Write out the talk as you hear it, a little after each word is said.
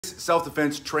this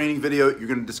self-defense training video, you're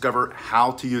gonna discover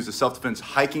how to use a self-defense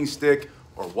hiking stick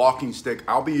or walking stick.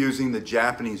 I'll be using the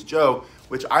Japanese Joe,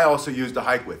 which I also use to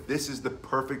hike with. This is the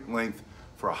perfect length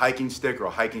for a hiking stick or a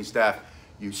hiking staff.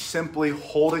 You simply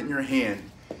hold it in your hand,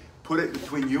 put it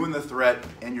between you and the threat,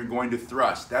 and you're going to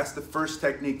thrust. That's the first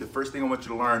technique. The first thing I want you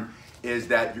to learn is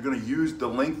that you're gonna use the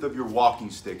length of your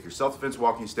walking stick, your self-defense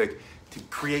walking stick, to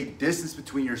create distance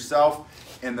between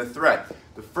yourself and the threat.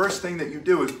 The first thing that you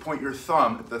do is point your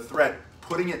thumb at the threat,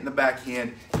 putting it in the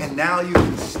backhand, and now you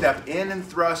can step in and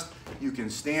thrust, you can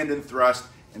stand and thrust,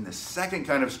 and the second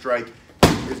kind of strike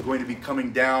is going to be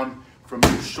coming down from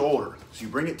your shoulder. So you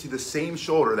bring it to the same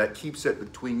shoulder that keeps it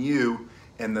between you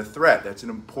and the threat. That's an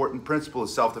important principle of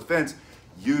self-defense,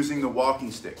 using the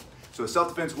walking stick. So a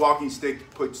self-defense walking stick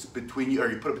puts between you, or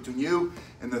you put it between you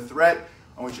and the threat.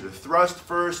 I want you to thrust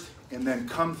first and then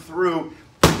come through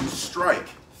and strike.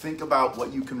 Think about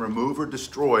what you can remove or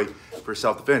destroy for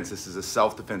self-defense. This is a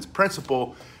self-defense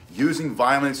principle, using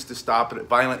violence to stop a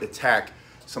violent attack.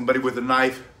 Somebody with a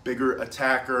knife, bigger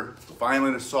attacker,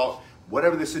 violent assault,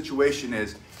 whatever the situation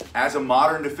is. As a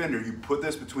modern defender, you put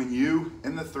this between you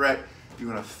and the threat. You're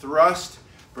gonna thrust,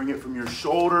 bring it from your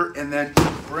shoulder, and then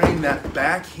bring that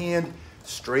backhand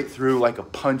straight through like a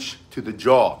punch to the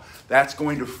jaw. That's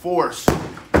going to force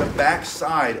the back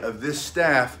side of this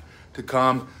staff to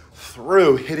come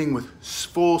through, hitting with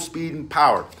full speed and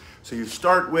power. So you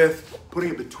start with putting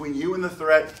it between you and the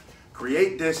threat,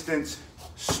 create distance,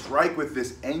 strike with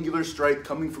this angular strike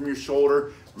coming from your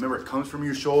shoulder. Remember, it comes from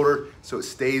your shoulder, so it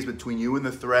stays between you and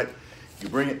the threat. You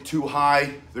bring it too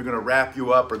high, they're gonna wrap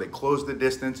you up, or they close the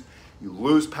distance. You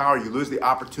lose power, you lose the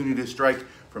opportunity to strike.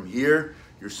 From here,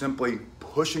 you're simply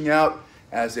pushing out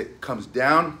as it comes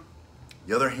down.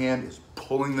 The other hand is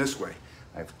pulling this way.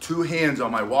 I have two hands on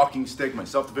my walking stick, my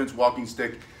self-defense walking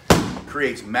stick.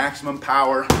 Creates maximum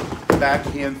power,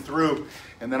 backhand through,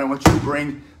 and then I want you to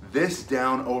bring this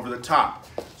down over the top.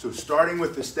 So starting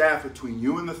with the staff between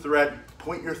you and the threat,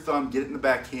 point your thumb, get it in the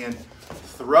backhand,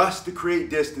 thrust to create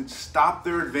distance, stop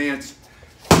their advance,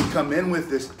 come in with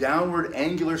this downward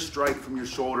angular strike from your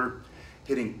shoulder,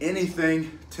 hitting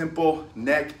anything, temple,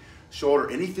 neck,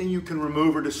 shoulder, anything you can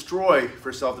remove or destroy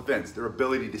for self-defense. Their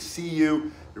ability to see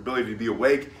you, their ability to be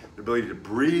awake, their ability to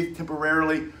breathe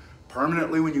temporarily,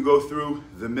 permanently when you go through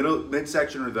the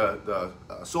midsection or the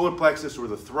solar plexus or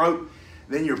the throat.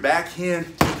 Then your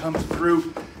backhand comes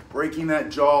through, breaking that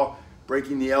jaw,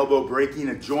 breaking the elbow, breaking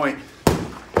a joint,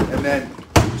 and then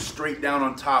straight down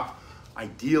on top,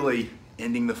 ideally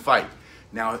ending the fight.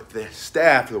 Now, if the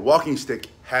staff, the walking stick,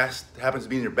 happens to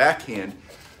be in your backhand,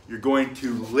 you're going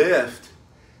to lift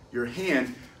your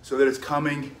hand so that it's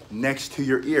coming next to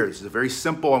your ear. This is very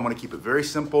simple. I want to keep it very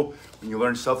simple. When you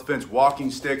learn self-defense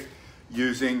walking stick,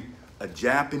 using a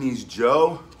Japanese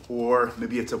Joe, or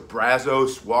maybe it's a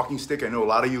Brazos walking stick. I know a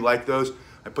lot of you like those.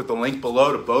 I put the link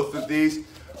below to both of these.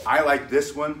 I like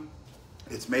this one.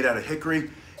 It's made out of hickory,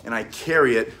 and I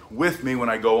carry it with me when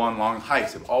I go on long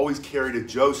hikes. I've always carried a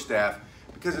Joe staff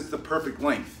because it's the perfect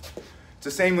length. It's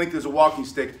the same length as a walking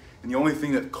stick, and the only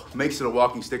thing that makes it a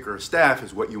walking stick or a staff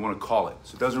is what you want to call it.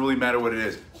 So it doesn't really matter what it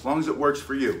is, as long as it works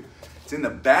for you. It's in the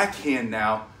backhand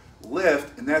now,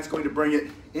 lift, and that's going to bring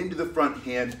it into the front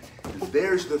hand, and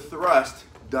there's the thrust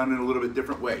done in a little bit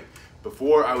different way.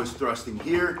 Before I was thrusting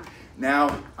here,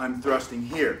 now I'm thrusting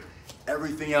here.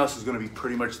 Everything else is going to be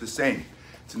pretty much the same.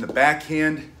 It's in the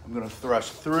backhand, I'm going to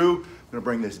thrust through, I'm going to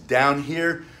bring this down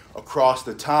here, across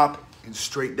the top, and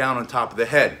straight down on top of the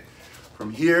head.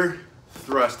 From here,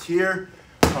 thrust here,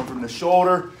 come from the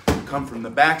shoulder, come from the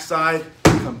backside,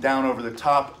 come down over the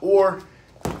top, or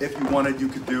if you wanted, you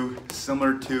could do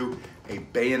similar to a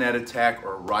bayonet attack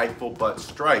or a rifle butt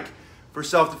strike for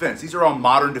self-defense. These are all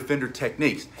modern defender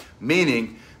techniques,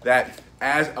 meaning that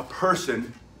as a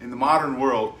person in the modern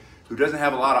world who doesn't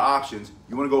have a lot of options,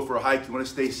 you want to go for a hike, you want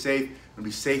to stay safe, you want to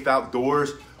be safe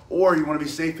outdoors, or you want to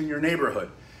be safe in your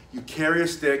neighborhood. You carry a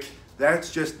stick.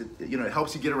 That's just, it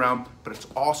helps you get around, but it's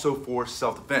also for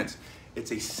self-defense.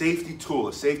 It's a safety tool,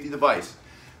 a safety device.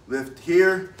 Lift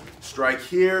here, strike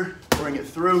here, bring it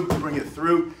through,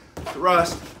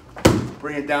 thrust,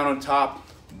 bring it down on top.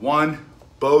 One,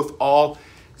 both, all.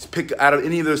 Just pick out of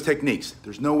any of those techniques.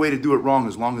 There's no way to do it wrong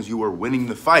as long as you are winning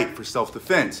the fight for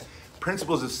self-defense.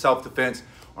 Principles of self-defense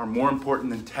are more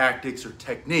important than tactics or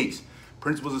techniques.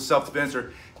 Principles of self-defense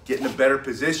are get in a better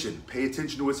position, pay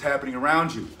attention to what's happening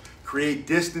around you, create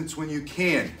distance when you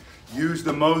can, use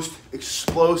the most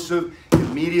explosive,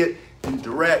 immediate, and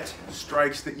direct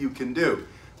strikes that you can do.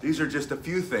 These are just a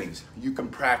few things. You can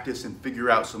practice and figure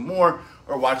out some more,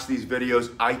 or watch these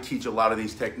videos. I teach a lot of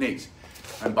these techniques.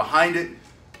 I'm behind it,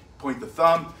 point the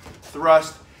thumb,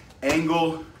 thrust,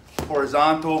 angle,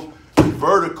 horizontal,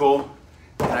 vertical,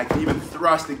 and I can even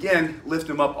thrust again, lift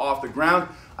them up off the ground.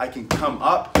 I can come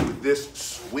up with this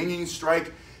swinging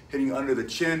strike, hitting under the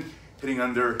chin, hitting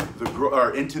under the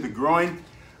or into the groin.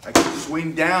 I can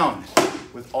swing down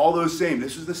with all those same.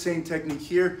 This is the same technique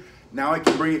here. Now I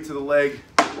can bring it to the leg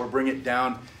or bring it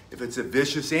down if it's a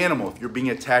vicious animal. If you're being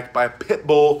attacked by a pit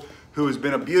bull who has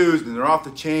been abused and they're off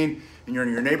the chain and you're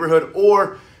in your neighborhood,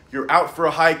 or you're out for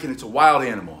a hike and it's a wild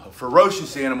animal, a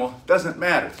ferocious animal, doesn't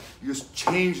matter. You just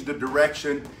change the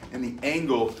direction and the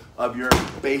angle of your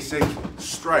basic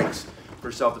strikes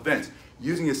for self-defense.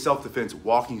 Using a self-defense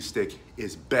walking stick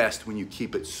is best when you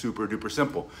keep it super duper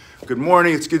simple. Good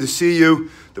morning, it's good to see you.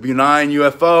 W9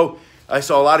 UFO. I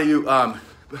saw a lot of you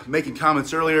making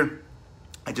comments earlier.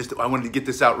 I wanted to get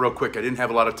this out real quick. I didn't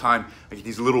have a lot of time. I get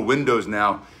these little windows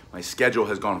now. My schedule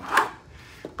has gone,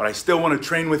 but I still want to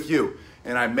train with you.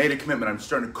 And I made a commitment. I'm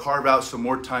starting to carve out some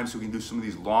more time so we can do some of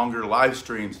these longer live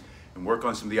streams and work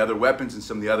on some of the other weapons and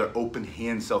some of the other open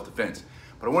hand self-defense.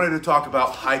 But I wanted to talk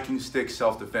about hiking stick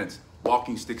self-defense,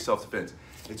 walking stick self-defense.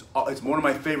 It's one of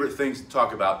my favorite things to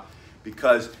talk about,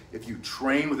 because if you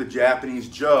train with a Japanese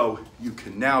Joe, you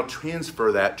can now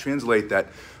translate that.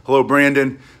 Hello,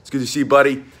 Brandon. It's good to see you,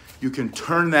 buddy. You can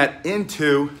turn that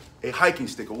into a hiking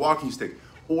stick, a walking stick,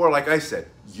 or like I said,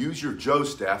 use your Joe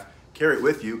staff, carry it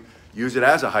with you, use it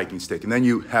as a hiking stick, and then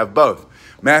you have both.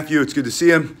 Matthew, it's good to see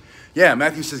him. Yeah,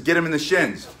 Matthew says, get him in the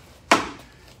shins.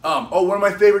 One of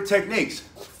my favorite techniques,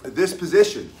 this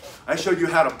position. I showed you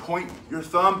how to point your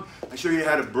thumb. I showed you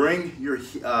how to bring your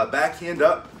backhand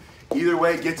up. Either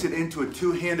way, gets it into a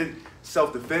two-handed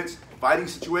self-defense fighting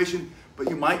situation, but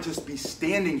you might just be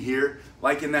standing here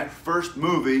like in that first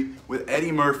movie with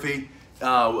Eddie Murphy,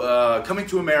 Coming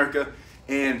to America,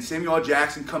 and Samuel L.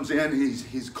 Jackson comes in,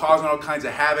 he's causing all kinds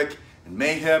of havoc and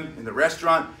mayhem in the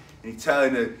restaurant, and he's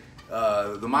telling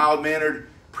the mild-mannered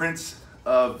prince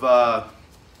of,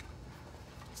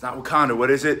 it's not Wakanda, what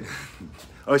is it?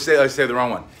 I say the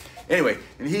wrong one. Anyway,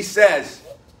 and he says,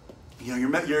 you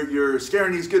know, you're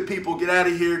scaring these good people, get out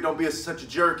of here, don't be such a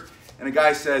jerk. And the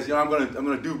guy says, you know, I'm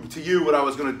gonna do to you what I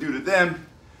was gonna do to them.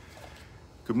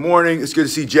 Good morning, it's good to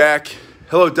see Jack.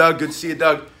 Hello, Doug, good to see you,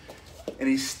 Doug. And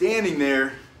he's standing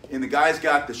there, and the guy's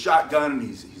got the shotgun, and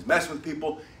he's messing with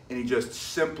people, and he just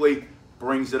simply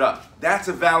brings it up. That's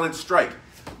a valid strike.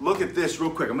 Look at this real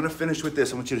quick. I'm gonna finish with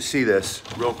this. I want you to see this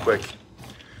real quick.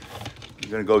 I'm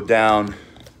gonna go down.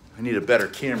 I need a better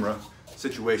camera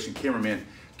situation, cameraman.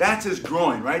 That's his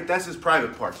groin, right? That's his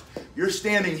private parts. You're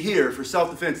standing here for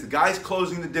self-defense. The guy's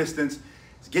closing the distance.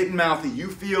 It's getting mouthy. You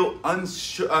feel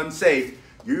unsafe.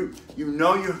 You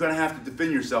know you're going to have to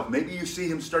defend yourself. Maybe you see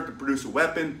him start to produce a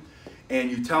weapon, and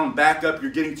you tell him, back up,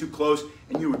 you're getting too close,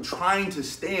 and you were trying to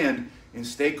stand and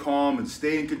stay calm and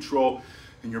stay in control,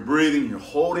 and you're breathing, and you're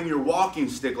holding your walking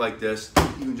stick like this.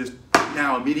 You can just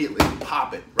now immediately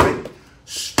pop it, right?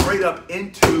 Straight up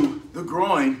into the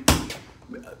groin.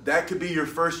 That could be your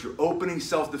opening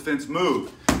self-defense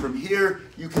move. From here,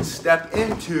 you can step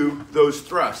into those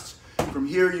thrusts. From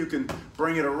here, you can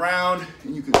bring it around,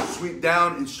 and you can sweep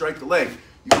down and strike the leg.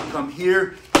 You can come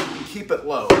here, you can keep it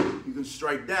low. You can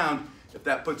strike down if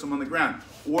that puts him on the ground.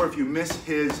 Or if you miss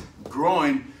his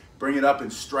groin, bring it up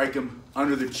and strike him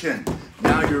under the chin.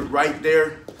 Now you're right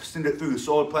there, send it through the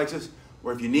solar plexus,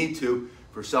 or if you need to,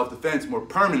 for self-defense, more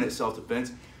permanent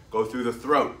self-defense, go through the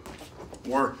throat.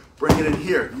 Or bring it in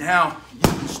here. Now you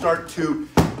can start to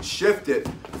shift it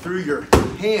through your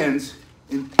hands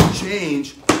and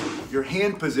change your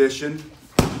hand position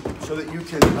so that you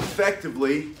can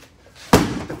effectively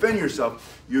defend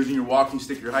yourself using your walking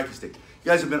stick, your hiking stick.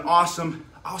 You guys have been awesome.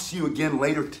 I'll see you again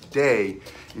later today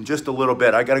in just a little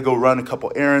bit. I gotta go run a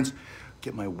couple errands,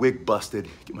 get my wig busted,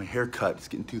 get my hair cut. It's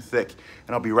getting too thick,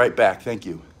 and I'll be right back. Thank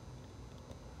you.